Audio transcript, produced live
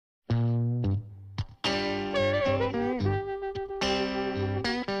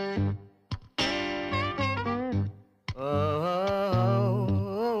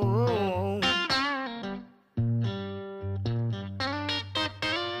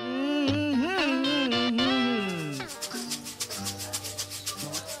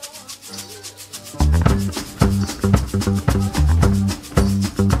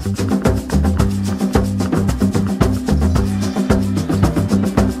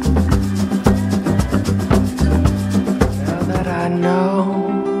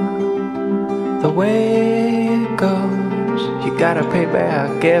try to pay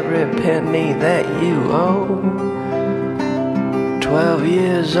back every penny that you owe. 12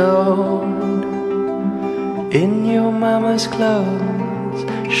 years old, in your mama's clothes,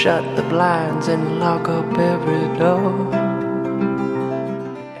 shut the blinds and lock up every door.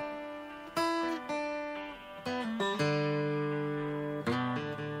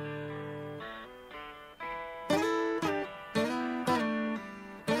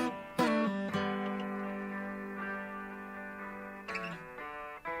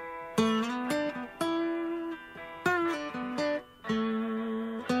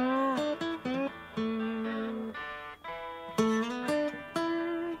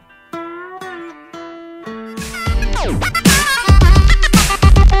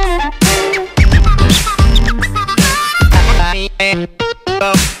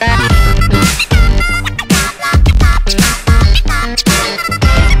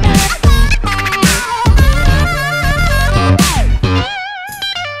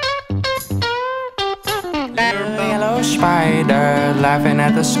 Yellow spider laughing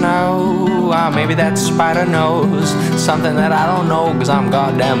at the snow. Maybe that spider knows something that I don't know, 'cause I'm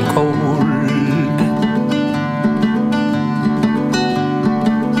goddamn cold.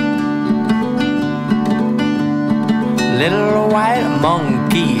 Little white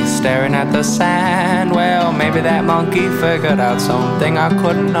monkey staring at the sand. Well, maybe that monkey figured out something I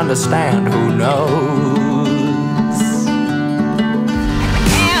couldn't understand. Who knows?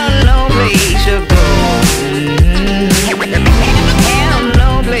 Hell, no place to go. Hell, no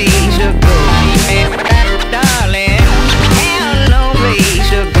place to go, darling. Hell, no place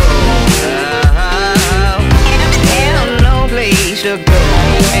to go. Hell, no place to go,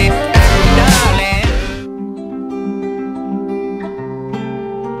 darling.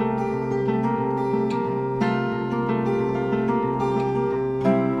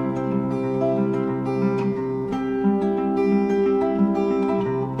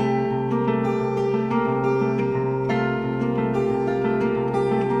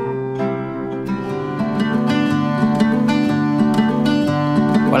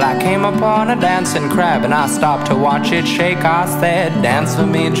 Well, I came upon a dancing crab and I stopped to watch it shake. I said, dance for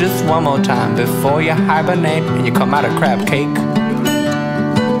me just one more time before you hibernate and you come out of crab cake.